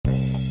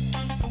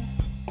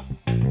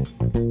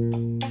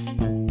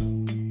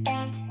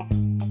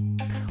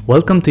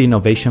Welcome to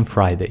Innovation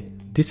Friday.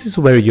 This is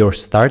where your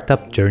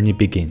startup journey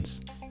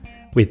begins.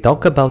 We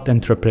talk about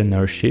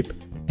entrepreneurship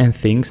and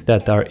things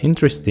that are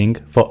interesting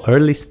for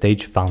early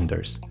stage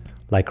founders,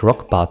 like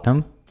rock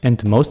bottom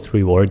and most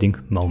rewarding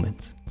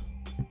moments.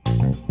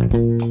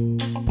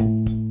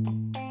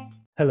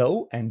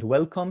 Hello and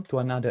welcome to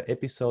another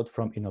episode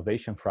from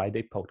Innovation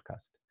Friday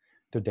podcast.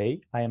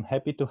 Today I am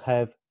happy to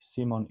have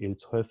Simon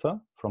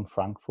Ilzhofer from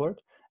Frankfurt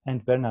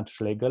and Bernhard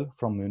Schlegel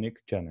from Munich,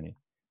 Germany.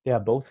 They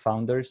are both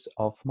founders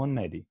of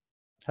Monmedi.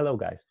 Hello,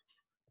 guys.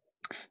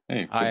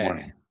 Hey, good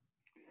morning.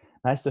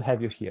 Nice to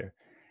have you here.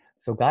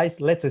 So, guys,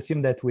 let's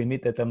assume that we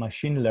meet at a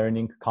machine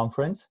learning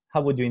conference.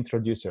 How would you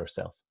introduce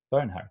yourself?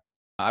 Bernhard.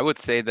 I would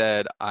say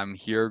that I'm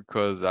here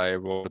because I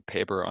wrote a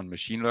paper on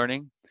machine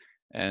learning,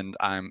 and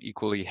I'm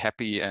equally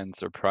happy and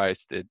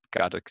surprised it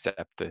got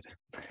accepted.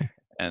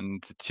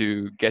 And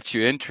to get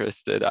you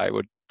interested, I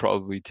would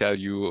probably tell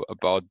you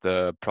about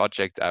the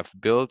project I've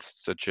built,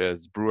 such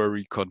as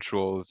brewery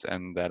controls,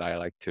 and that I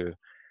like to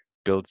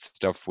build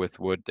stuff with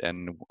wood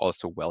and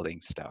also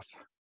welding stuff.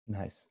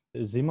 Nice.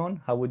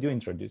 Simon, how would you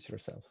introduce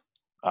yourself?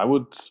 I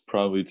would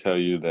probably tell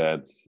you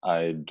that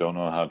I don't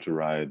know how to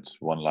write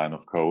one line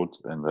of code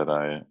and that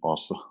I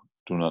also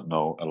do not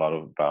know a lot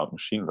about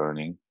machine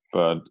learning,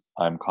 but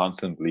I'm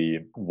constantly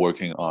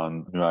working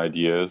on new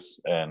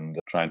ideas and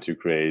trying to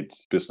create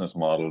business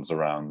models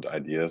around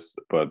ideas,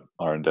 but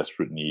are in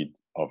desperate need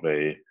of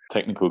a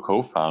technical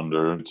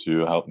co-founder to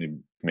help me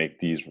make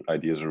these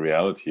ideas a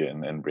reality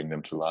and bring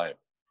them to life.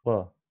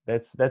 Well,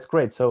 that's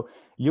great. So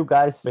you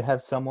guys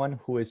have someone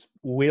who is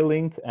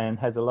willing and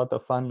has a lot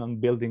of fun on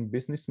building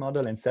business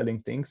model and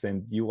selling things,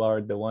 and you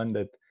are the one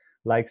that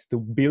likes to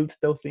build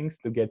those things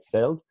to get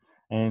sold,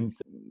 and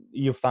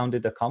you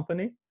founded a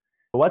company.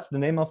 What's the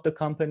name of the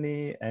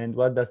company and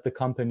what does the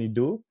company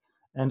do?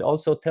 And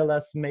also tell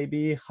us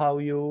maybe how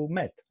you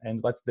met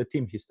and what's the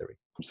team history.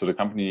 So the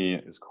company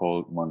is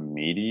called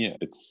Monmedi.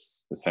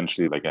 It's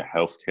essentially like a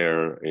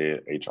healthcare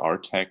HR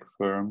tech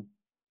firm.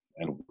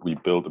 And we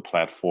built a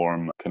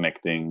platform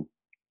connecting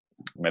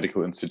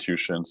medical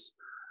institutions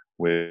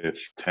with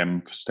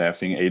temp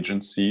staffing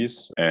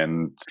agencies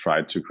and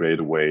tried to create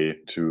a way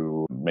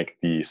to make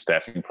the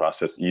staffing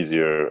process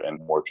easier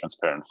and more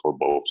transparent for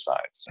both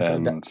sides.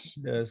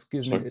 Does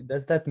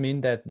that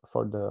mean that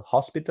for the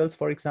hospitals,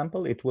 for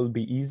example, it will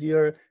be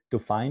easier to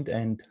find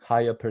and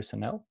hire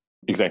personnel?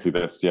 Exactly,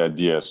 that's the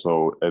idea.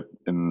 So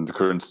in the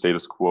current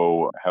status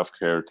quo,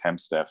 healthcare temp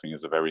staffing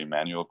is a very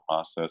manual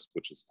process,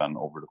 which is done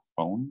over the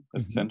phone,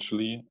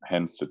 essentially.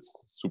 Hence,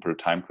 it's super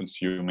time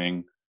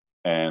consuming.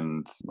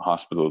 And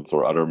hospitals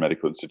or other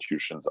medical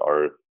institutions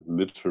are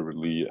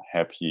literally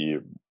happy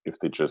if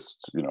they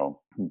just,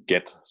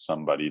 get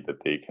somebody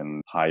that they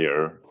can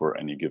hire for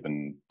any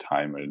given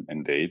time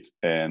and date.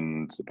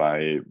 And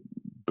by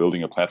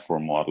building a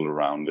platform model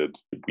around it,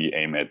 we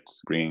aim at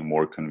bringing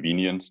more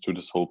convenience to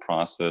this whole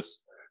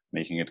process,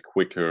 making it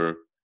quicker,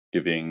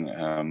 giving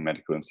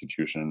medical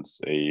institutions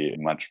a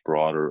much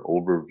broader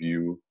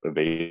overview,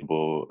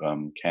 available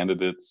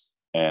candidates,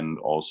 and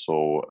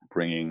also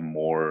bringing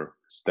more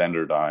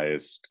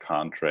standardized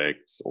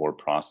contracts or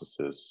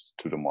processes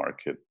to the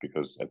market,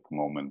 because at the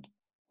moment,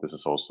 this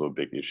is also a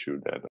big issue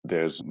that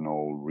there's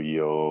no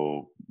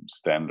real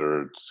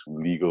standard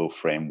legal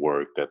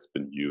framework that's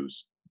been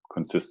used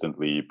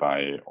consistently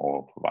by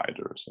all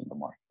providers in the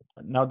market.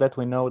 Now that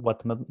we know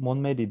what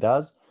Monmedi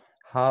does,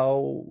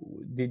 how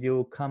did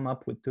you come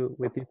up with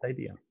this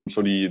idea?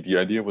 So the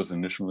idea was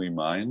initially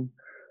mine.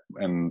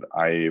 And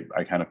I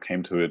kind of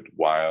came to it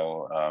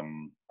while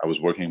I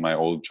was working my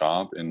old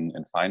job in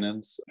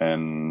finance,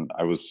 and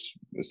I was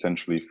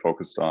essentially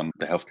focused on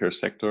the healthcare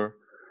sector.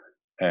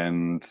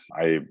 And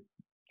I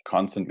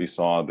constantly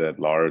saw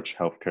that large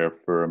healthcare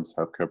firms,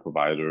 healthcare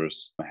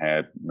providers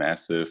had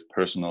massive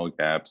personnel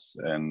gaps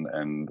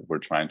and were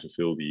trying to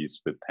fill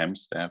these with temp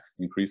staff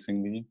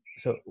increasingly.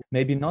 So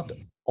maybe not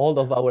all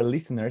of our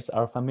listeners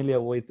are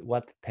familiar with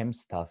what temp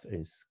staff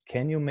is.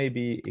 Can you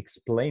maybe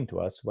explain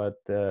to us what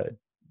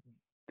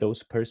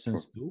those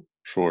persons do?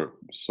 Sure.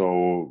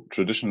 So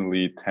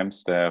traditionally, temp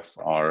staff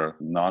are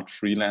not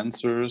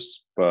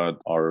freelancers,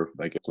 but are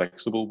like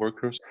flexible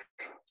workers.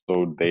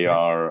 So they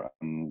are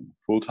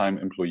full-time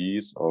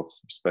employees of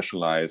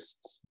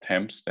specialized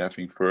temp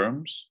staffing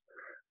firms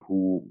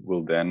who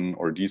will then,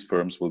 or these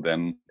firms will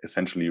then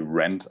essentially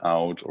rent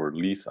out or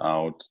lease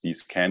out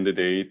these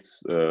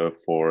candidates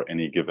for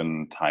any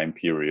given time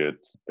period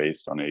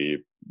based on a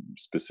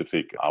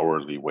specific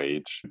hourly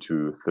wage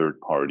to third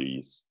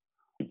parties.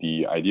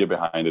 The idea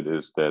behind it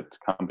is that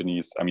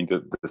companies,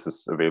 this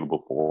is available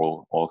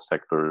for all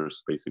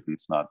sectors. Basically,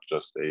 it's not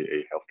just a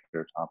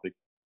healthcare topic.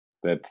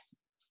 That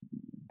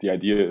the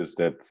idea is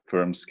that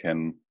firms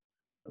can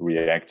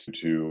react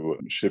to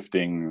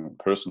shifting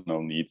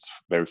personal needs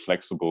very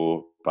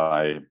flexible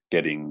by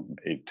getting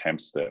a temp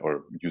staff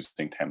or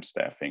using temp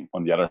staffing.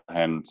 On the other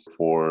hand,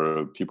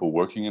 for people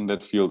working in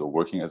that field or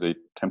working as a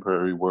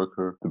temporary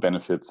worker, the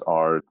benefits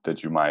are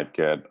that you might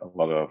get a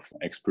lot of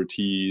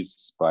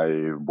expertise by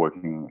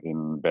working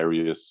in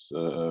various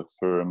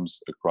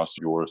firms across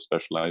your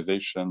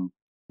specialization,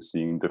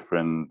 seeing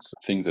different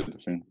things at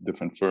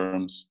different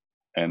firms,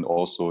 and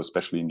also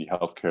especially in the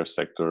healthcare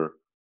sector,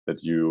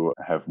 that you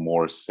have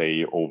more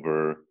say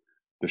over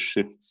the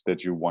shifts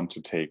that you want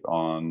to take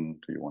on.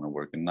 Do you want to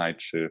work in night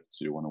shifts?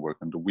 Do you want to work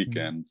on the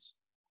weekends?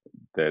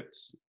 That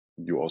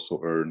you also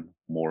earn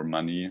more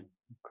money,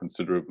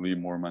 considerably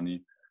more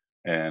money,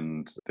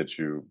 and that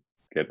you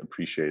get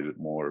appreciated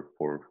more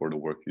for the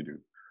work you do.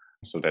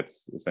 So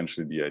that's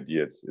essentially the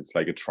idea. It's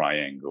like a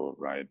triangle,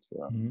 right?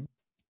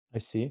 I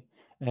see.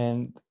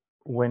 And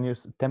when you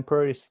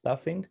temporary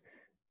staffing,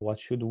 what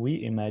should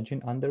we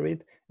imagine under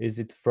it? Is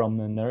it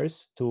from a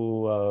nurse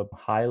to a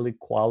highly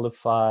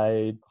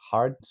qualified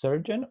heart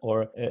surgeon,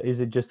 or is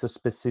it just a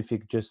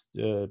specific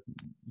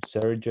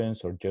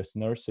surgeons or just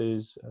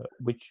nurses?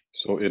 Which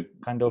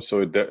kind of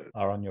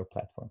are on your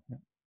platform? Yeah.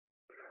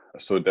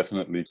 So it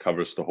definitely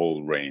covers the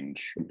whole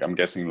range. I'm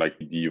guessing like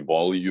the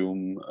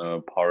volume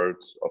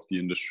parts of the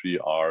industry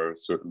are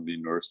certainly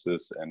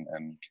nurses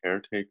and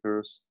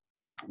caretakers,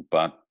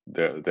 but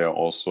they're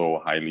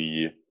also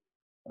highly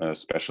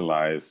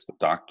specialized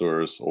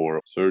doctors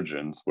or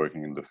surgeons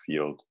working in the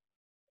field,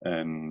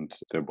 and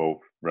they're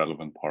both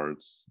relevant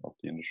parts of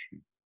the industry.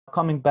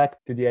 Coming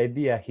back to the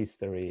idea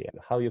history,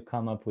 how you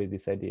come up with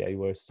this idea? You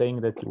were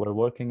saying that you were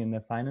working in the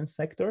finance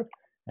sector,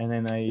 and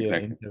then I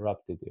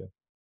interrupted you.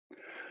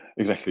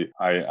 Exactly.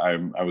 I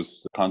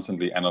was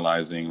constantly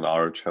analyzing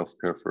large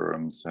healthcare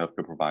firms,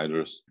 healthcare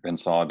providers, and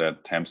saw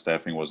that temp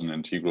staffing was an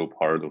integral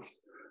part of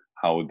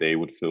how they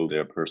would fill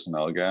their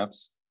personnel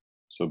gaps.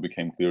 So it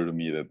became clear to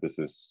me that this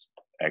is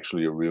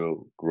actually a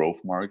real growth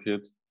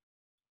market.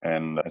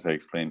 And as I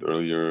explained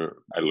earlier,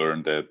 I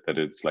learned that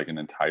it's like an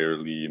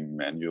entirely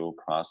manual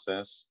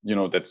process. You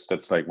know,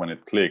 that's like when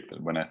it clicked,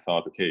 when I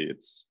thought, okay,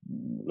 it's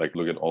like,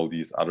 look at all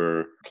these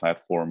other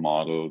platform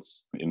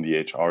models in the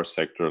HR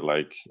sector,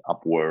 like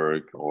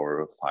Upwork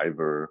or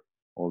Fiverr,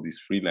 all these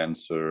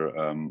freelancer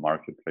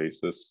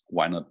marketplaces.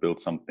 Why not build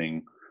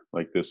something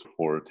like this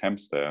for temp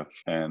staff?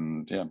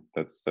 And yeah,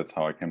 that's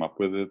how I came up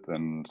with it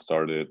and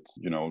started,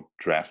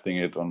 drafting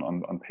it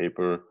on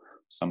paper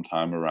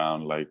sometime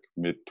around like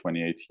mid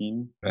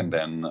 2018, and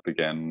then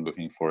began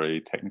looking for a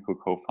technical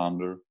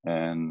co-founder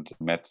and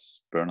met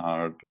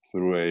Bernhard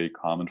through a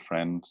common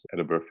friend at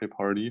a birthday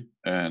party.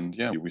 And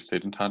yeah, we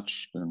stayed in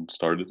touch and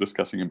started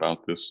discussing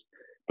about this.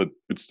 But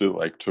it still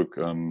like took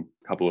a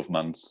couple of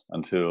months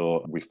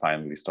until we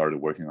finally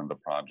started working on the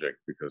project,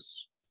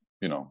 because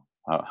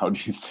how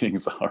these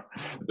things are,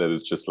 that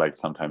it's just like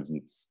sometimes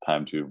needs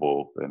time to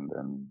evolve,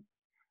 and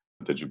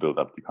that you build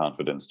up the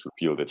confidence to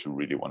feel that you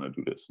really want to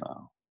do this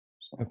now.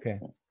 Okay,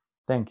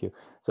 thank you.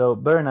 So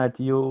Bernhard,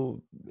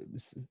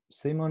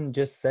 Simon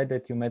just said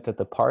that you met at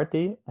a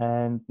party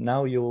and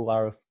now you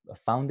are a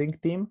founding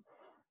team.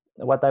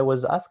 What I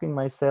was asking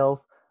myself,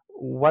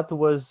 what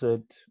was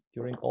it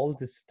during all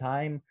this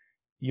time?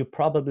 You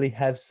probably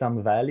have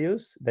some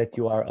values that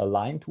you are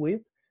aligned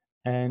with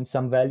and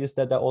some values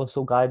that are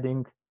also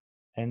guiding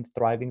and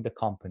thriving the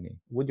company.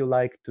 Would you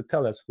like to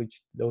tell us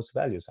which those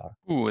values are?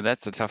 Ooh,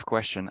 that's a tough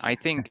question. I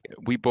think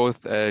we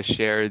both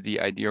share the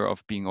idea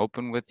of being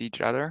open with each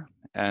other.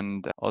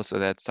 And also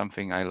that's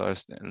something I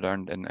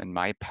learned in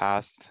my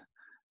past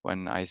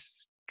when I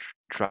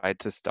tried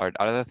to start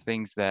other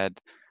things, that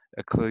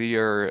a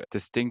clear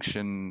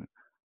distinction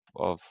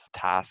of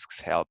tasks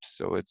helps.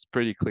 So it's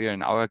pretty clear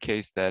in our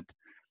case that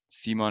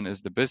Simon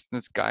is the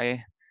business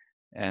guy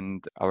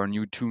and our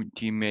new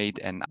teammate,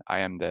 and I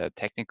am the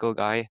technical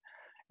guy.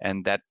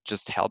 And that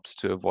just helps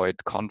to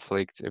avoid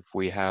conflicts if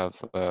we have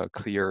a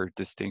clear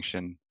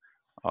distinction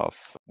of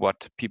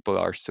what people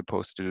are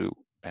supposed to do.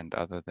 And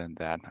other than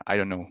that, I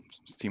don't know,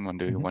 Simon,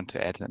 do you want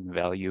to add a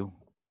value?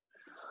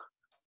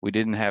 We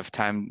didn't have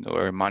time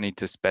or money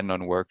to spend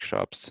on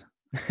workshops.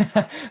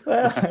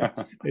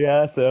 Well,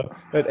 yeah,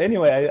 but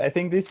anyway, I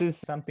think this is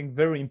something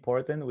very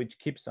important which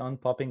keeps on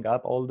popping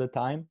up all the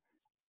time.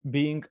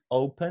 Being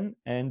open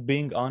and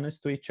being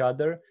honest to each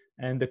other,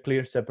 and the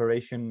clear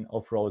separation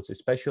of roles,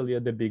 especially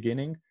at the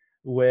beginning,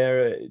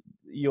 where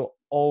you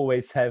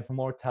always have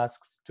more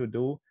tasks to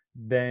do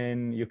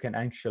than you can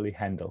actually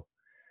handle.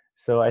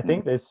 So I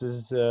think this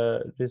is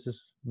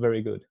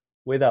very good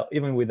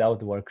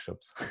without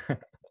workshops.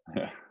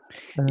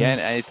 Yeah, and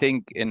I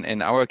think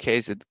in our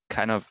case it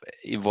kind of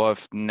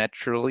evolved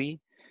naturally,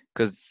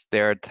 because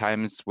there are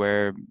times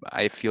where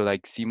I feel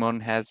like Simon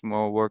has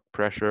more work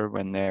pressure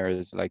when there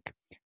is like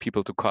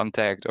people to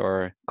contact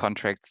or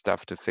contract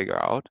stuff to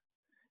figure out.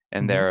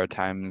 And there are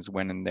times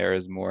when there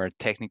is more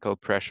technical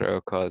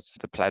pressure because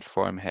the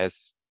platform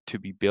has to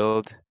be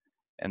built,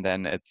 and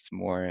then it's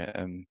more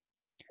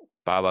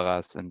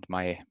Barbara's and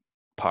my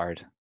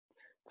part.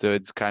 So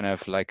it's kind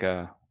of like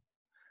a,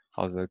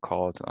 how's it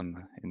called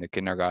in the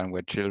kindergarten,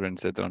 where children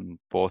sit on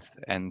both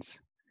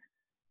ends?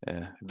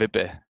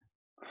 Wippe.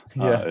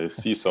 Yeah.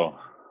 Seesaw.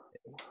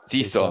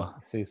 Seesaw.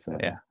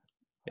 Yeah.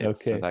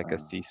 It's like a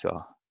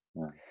seesaw.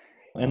 Yeah.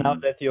 And now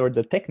that you're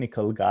the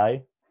technical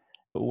guy,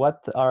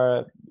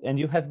 and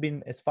you have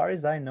been, as far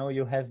as I know,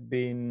 you have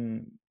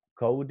been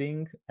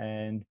coding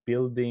and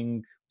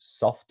building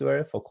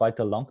software for quite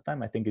a long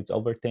time. I think it's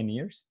over 10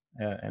 years.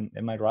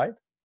 Am I right?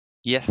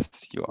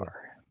 Yes, you are.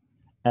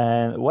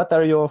 And what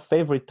are your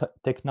favorite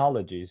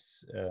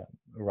technologies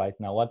right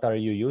now? What are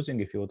you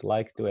using, if you would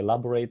like to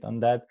elaborate on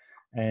that?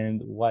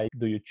 And why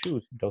do you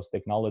choose those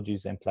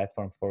technologies and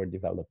platforms for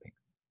developing?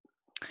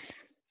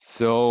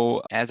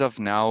 So as of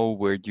now,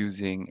 we're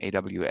using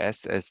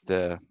AWS as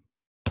the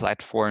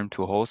platform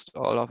to host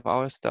all of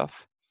our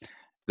stuff.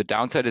 The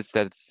downside is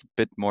that it's a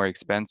bit more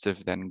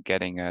expensive than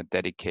getting a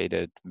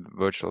dedicated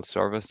virtual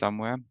server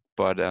somewhere.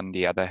 But on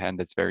the other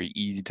hand, it's very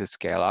easy to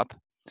scale up.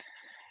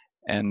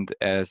 And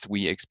as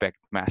we expect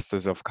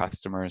masses of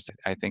customers,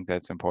 I think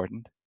that's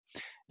important.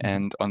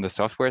 And on the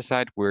software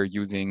side, we're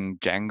using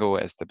Django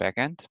as the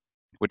backend,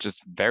 which is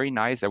very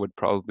nice. I would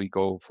probably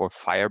go for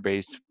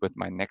Firebase with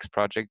my next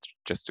project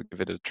just to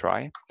give it a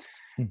try.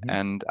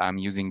 And I'm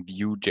using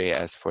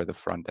Vue.js for the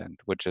front end,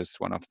 which is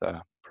one of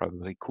the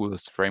probably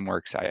coolest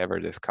frameworks I ever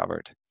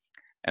discovered.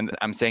 And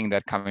I'm saying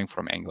that coming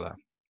from Angular.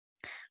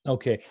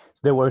 Okay,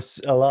 there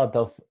was a lot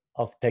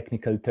of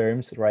technical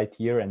terms right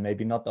here, and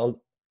maybe not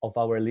all of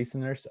our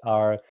listeners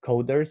are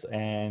coders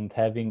and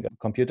having a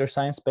computer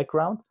science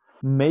background.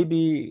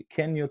 Maybe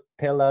can you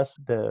tell us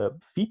the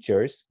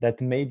features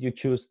that made you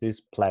choose this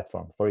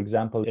platform? For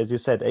example, as you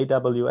said,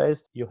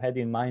 AWS, you had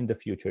in mind the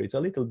future. It's a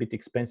little bit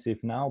expensive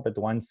now, but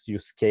once you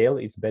scale,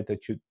 it's better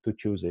to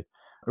choose it.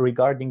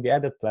 Regarding the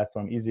other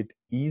platform, is it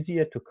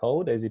easier to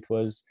code as it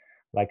was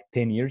like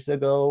 10 years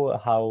ago?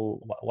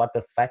 What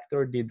the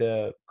factor did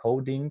the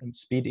coding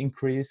speed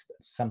increase,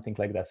 something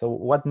like that? So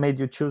what made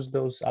you choose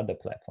those other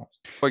platforms?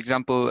 For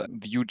example,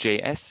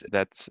 Vue.js,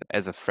 that's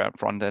as a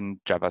front-end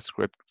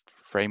JavaScript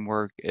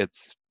framework,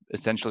 it's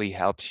essentially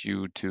helps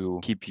you to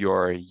keep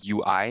your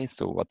UI,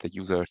 so what the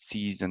user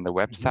sees in the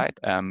website,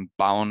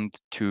 bound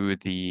to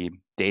the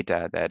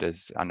data that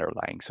is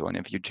underlying. So, and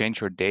if you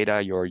change your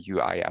data, your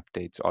UI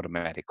updates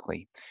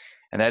automatically.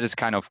 And that is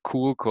kind of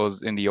cool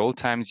because in the old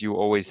times, you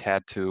always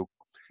had to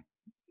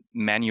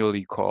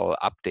manually call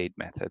update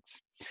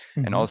methods.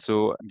 And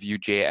also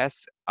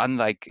Vue.js,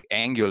 unlike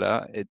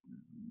Angular, it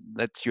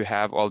lets you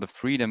have all the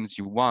freedoms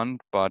you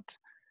want, but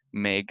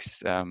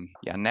makes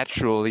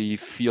naturally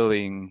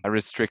feeling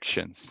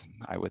restrictions,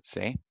 I would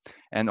say.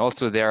 And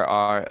also there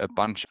are a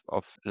bunch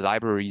of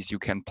libraries you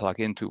can plug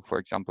into. For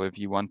example, if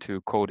you want to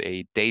code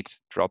a date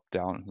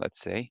dropdown, let's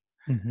say,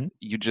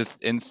 you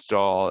just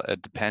install a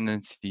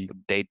dependency,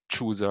 date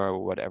chooser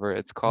or whatever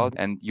it's called,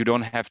 and you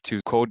don't have to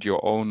code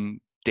your own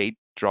date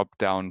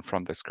dropdown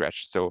from the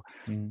scratch. So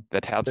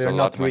that helps so you're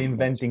a lot. not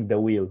reinventing the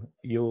wheel.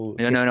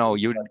 No.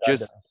 You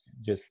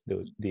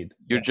did.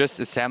 You're just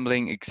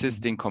assembling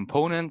existing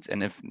components,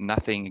 and if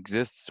nothing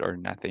exists or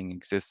nothing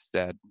exists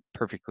that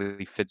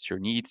perfectly fits your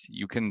needs,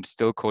 you can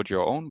still code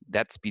your own.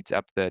 That speeds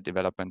up the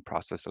development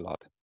process a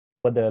lot.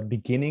 For the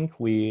beginning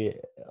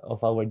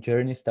of our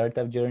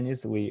startup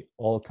journeys, we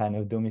all kind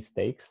of do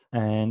mistakes.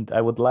 And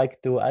I would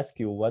like to ask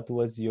you, what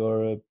was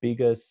your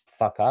biggest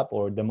fuck up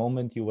or the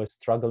moment you were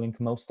struggling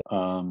most?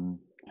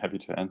 Happy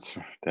to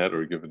answer that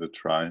or give it a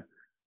try.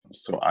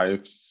 So I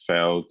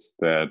felt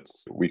that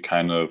we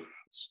kind of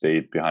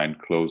stayed behind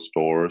closed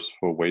doors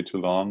for way too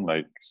long,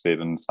 like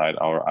stayed inside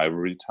our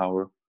ivory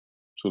tower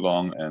too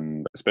long.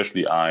 And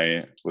especially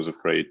I was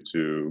afraid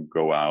to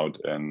go out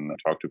and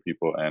talk to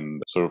people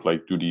and sort of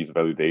like do these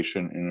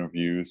validation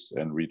interviews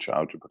and reach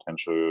out to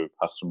potential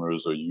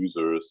customers or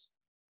users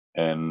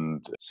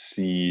and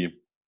see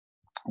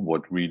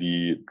what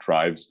really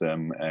drives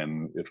them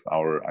and if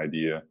our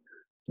idea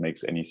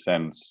makes any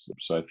sense.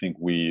 So I think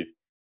we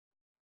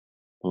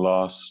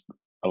lost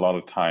a lot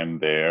of time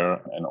there,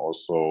 and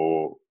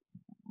also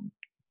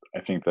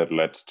I think that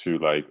led to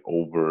like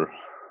over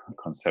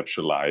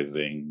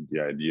conceptualizing the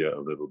idea a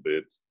little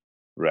bit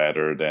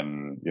rather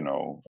than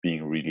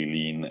being really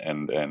lean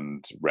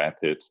and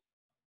rapid.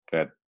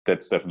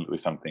 That's definitely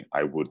something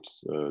I would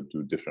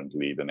do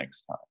differently the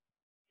next time.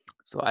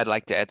 So I'd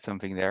like to add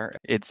something there.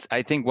 It's,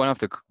 I think, one of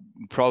the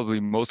probably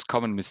most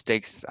common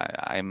mistakes.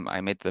 I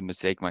made the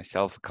mistake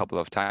myself a couple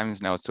of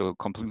times now. So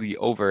completely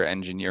over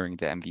engineering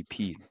the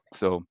MVP.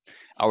 So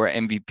our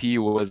MVP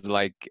was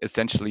like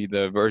essentially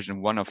the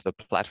version 1 of the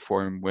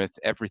platform with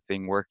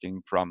everything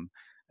working from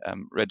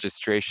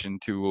registration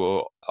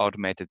to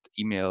automated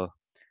email.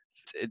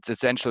 It's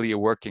essentially a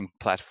working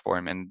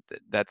platform, and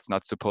that's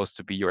not supposed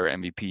to be your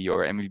MVP.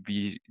 Your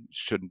MVP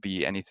shouldn't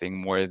be anything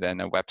more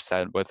than a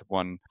website with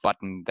one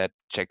button that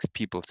checks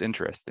people's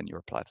interest in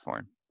your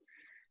platform.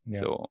 Yeah.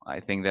 So I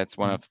think that's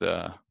one of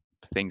the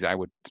things I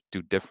would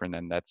do different,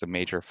 and that's a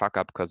major fuck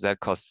up because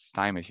that costs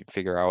time. If you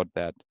figure out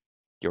that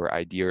your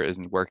idea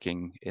isn't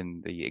working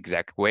in the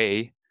exact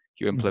way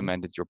you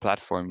implemented your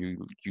platform,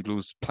 you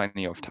lose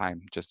plenty of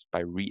time just by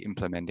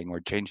re-implementing or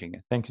changing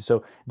it. Thank you.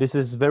 So this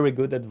is very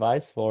good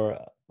advice for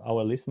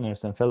our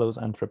listeners and fellow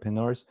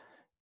entrepreneurs.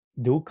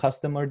 Do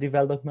customer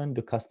development,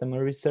 do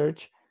customer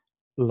research,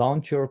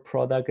 launch your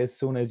product as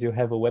soon as you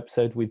have a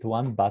website with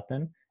one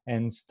button,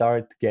 and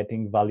start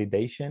getting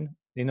validation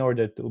in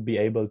order to be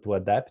able to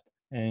adapt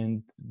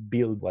and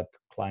build what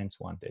clients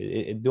want.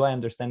 Do I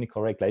understand it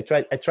correctly?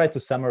 I try to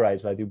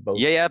summarize what you both.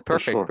 Yeah,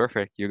 sure.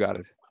 perfect. You got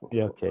it.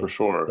 Yeah, okay. For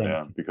sure, Thank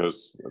yeah. you.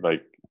 Because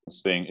like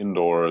staying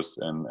indoors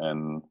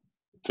and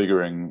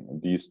figuring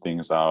these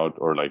things out,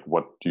 or like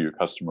what do your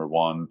customer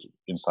want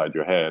inside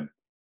your head?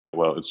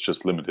 Well, it's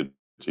just limited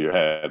to your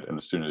head. And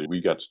as soon as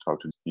we got to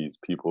talk to these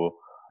people,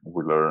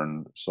 we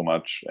learned so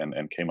much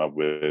and came up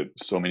with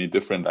so many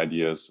different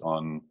ideas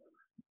on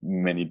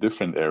many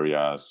different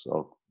areas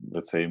of,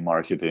 let's say,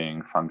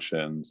 marketing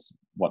functions,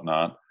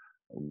 whatnot,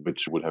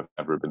 which would have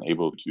never been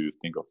able to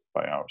think of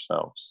by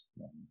ourselves.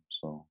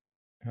 So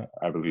Yeah.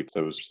 I believe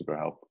that was super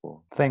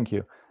helpful. Thank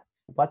you.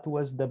 What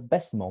was the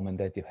best moment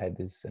that you had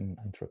as an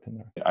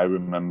entrepreneur? I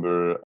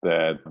remember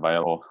that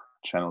via all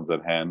channels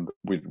at hand,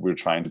 we're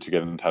trying to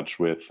get in touch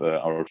with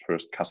our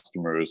first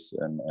customers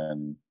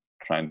and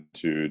trying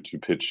to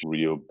pitch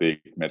real big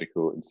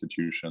medical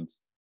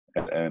institutions.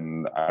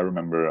 And I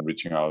remember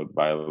reaching out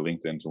via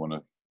LinkedIn to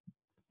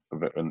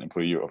an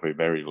employee of a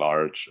very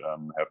large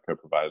healthcare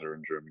provider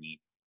in Germany,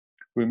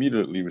 who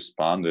immediately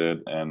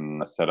responded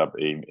and set up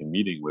a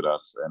meeting with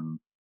us. And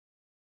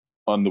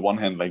on the one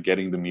hand, like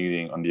getting the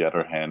meeting, on the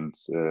other hand,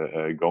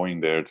 going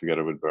there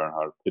together with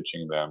Bernhard,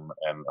 pitching them,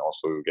 and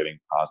also getting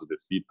positive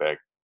feedback.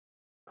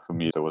 For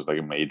me, that was like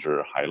a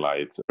major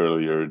highlight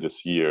earlier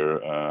this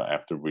year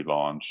after we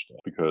launched,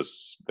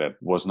 because that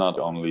was not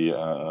only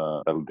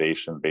a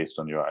validation based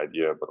on your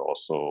idea, but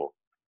also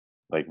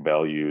like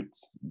valued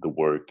the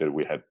work that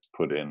we had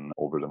put in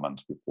over the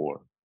months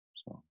before.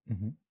 So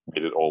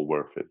made it all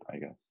worth it, I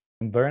guess.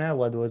 Berna,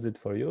 what was it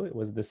for you? It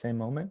was the same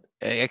moment?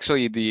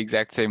 Actually, the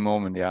exact same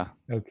moment, yeah.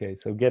 Okay,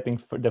 so getting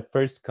the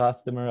first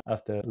customer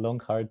after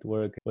long hard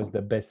work was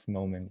the best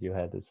moment you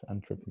had as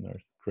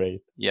entrepreneurs.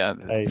 Great. Yeah,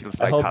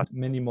 I hope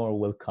many more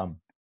will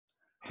come.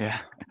 Yeah.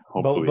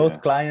 Hopefully,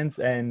 both clients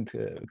and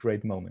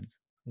great moments.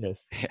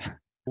 Yes. Yeah.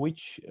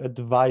 Which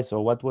advice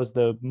or what was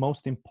the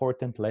most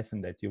important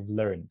lesson that you've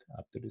learned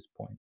up to this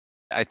point?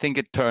 I think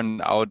it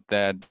turned out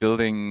that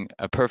building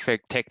a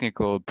perfect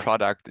technical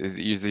product is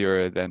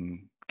easier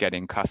than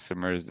getting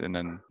customers in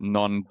a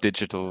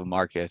non-digital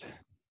market.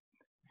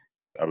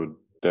 I would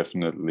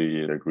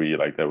definitely agree.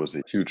 Like, that was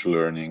a huge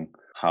learning,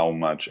 how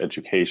much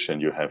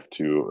education you have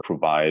to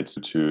provide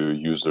to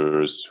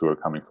users who are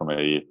coming from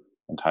a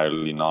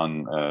entirely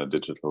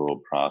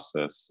non-digital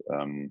process,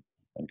 and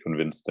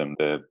convince them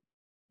that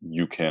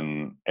you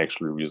can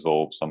actually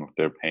resolve some of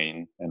their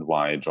pain, and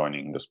why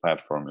joining this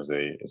platform is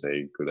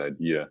a good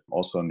idea.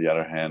 Also, on the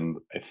other hand,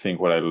 I think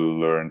what I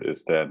learned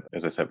is that,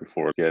 as I said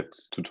before, get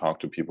to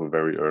talk to people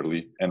very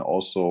early, and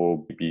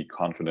also be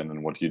confident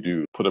in what you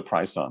do. Put a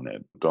price on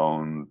it.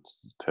 Don't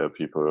tell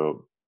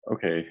people,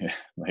 okay,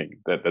 like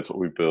that's what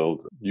we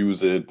built.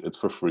 Use it. It's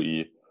for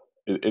free.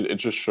 It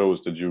just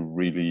shows that you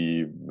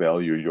really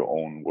value your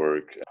own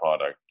work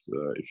product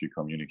if you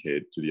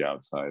communicate to the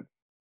outside.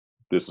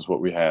 This is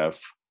what we have,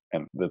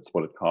 and that's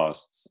what it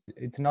costs.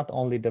 It's not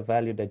only the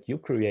value that you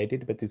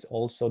created, but it's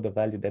also the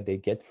value that they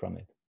get from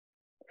it.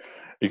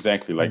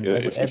 Exactly. Like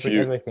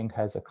everything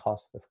has a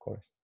cost, of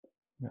course.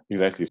 Yeah.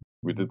 Exactly.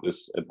 We did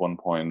this at one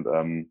point,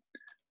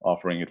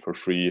 offering it for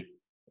free.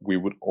 We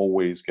would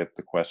always get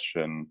the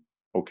question,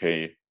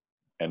 okay,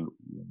 and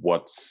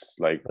what's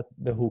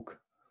the hook?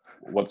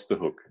 What's the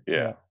hook?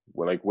 Yeah.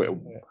 Well, like,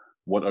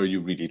 what are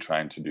you really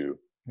trying to do?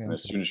 Yeah, and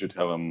as soon as you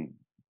tell them,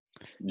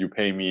 you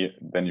pay me,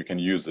 then you can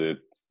use it,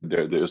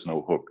 there is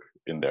no hook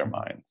in their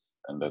minds.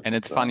 And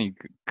it's funny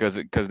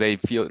because they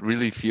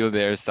really feel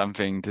there's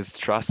something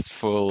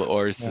distrustful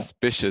or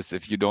suspicious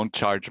if you don't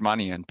charge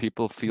money, and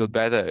people feel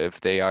better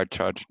if they are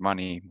charged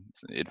money.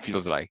 It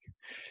feels like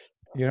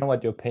you know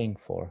what you're paying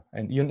for,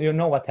 and you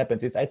know what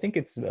happens. I think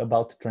it's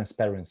about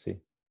transparency.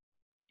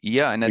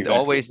 Yeah, and it's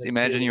always,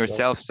 imagine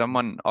yourself,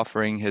 someone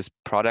offering his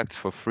products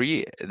for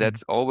free.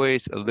 That's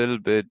always a little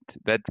bit,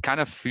 that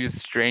kind of feels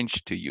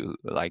strange to you.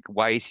 Like,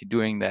 why is he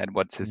doing that?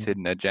 What's his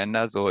hidden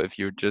agenda? So if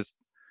you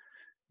just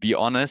be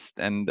honest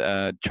and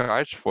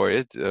charge for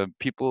it,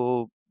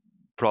 people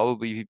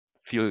probably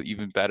feel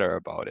even better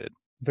about it.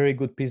 Very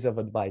good piece of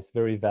advice,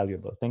 very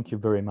valuable. Thank you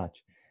very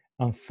much.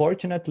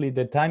 Unfortunately,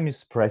 the time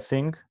is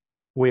pressing.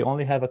 We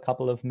only have a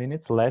couple of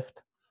minutes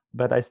left,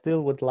 but I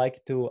still would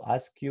like to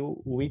ask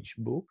you which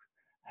book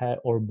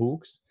or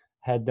books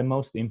had the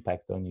most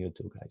impact on you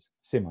two guys.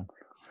 Simon.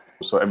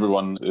 So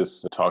everyone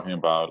is talking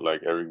about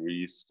like Eric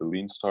Ries, The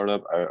Lean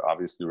Startup. I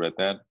obviously read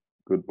that,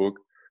 good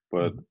book,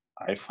 but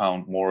I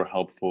found more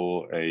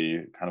helpful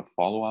a kind of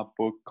follow-up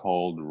book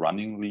called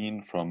Running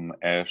Lean from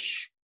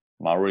Ash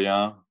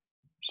Maurya.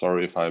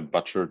 Sorry if I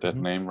butchered that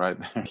name right.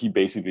 He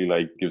basically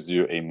like gives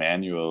you a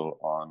manual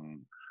on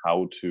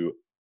how to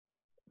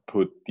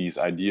put these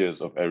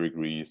ideas of Eric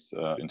Ries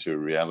into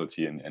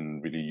reality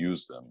and really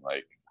use them.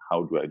 Like,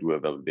 how do I do a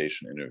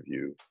validation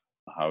interview?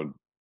 How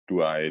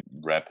do I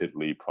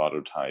rapidly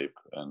prototype?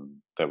 And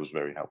that was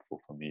very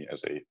helpful for me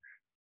as a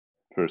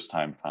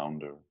first-time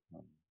founder.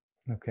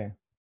 Okay.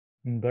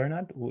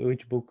 Bernhard,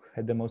 which book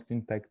had the most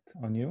impact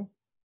on you?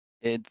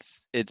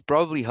 It's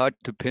probably hard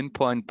to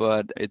pinpoint,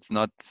 but it's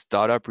not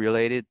startup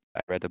related.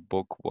 I read a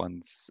book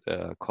once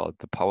called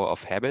The Power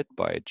of Habit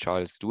by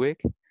Charles Duhigg.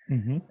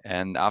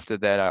 And after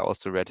that, I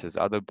also read his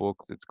other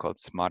books. It's called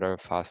Smarter,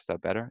 Faster,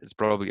 Better. It's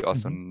probably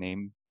also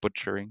name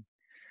butchering,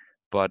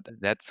 but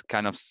that's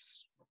kind of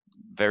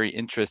very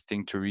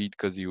interesting to read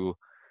because you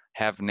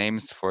have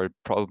names for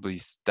probably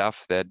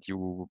stuff that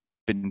you've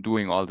been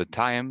doing all the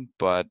time,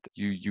 but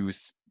you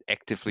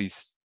actively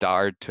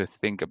start to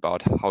think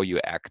about how you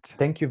act.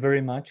 Thank you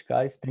very much,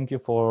 guys. Thank you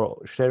for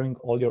sharing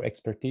all your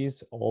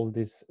expertise, all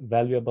these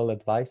valuable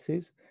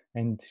advices,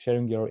 and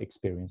sharing your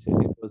experiences.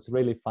 It was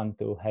really fun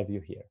to have you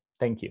here.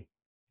 Thank you.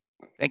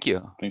 Thank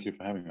you. Thank you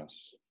for having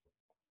us.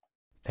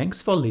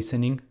 Thanks for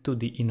listening to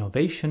the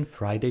Innovation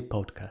Friday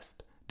podcast,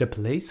 the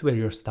place where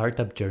your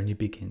startup journey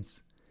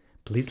begins.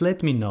 Please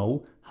let me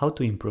know how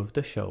to improve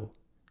the show.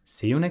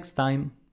 See you next time.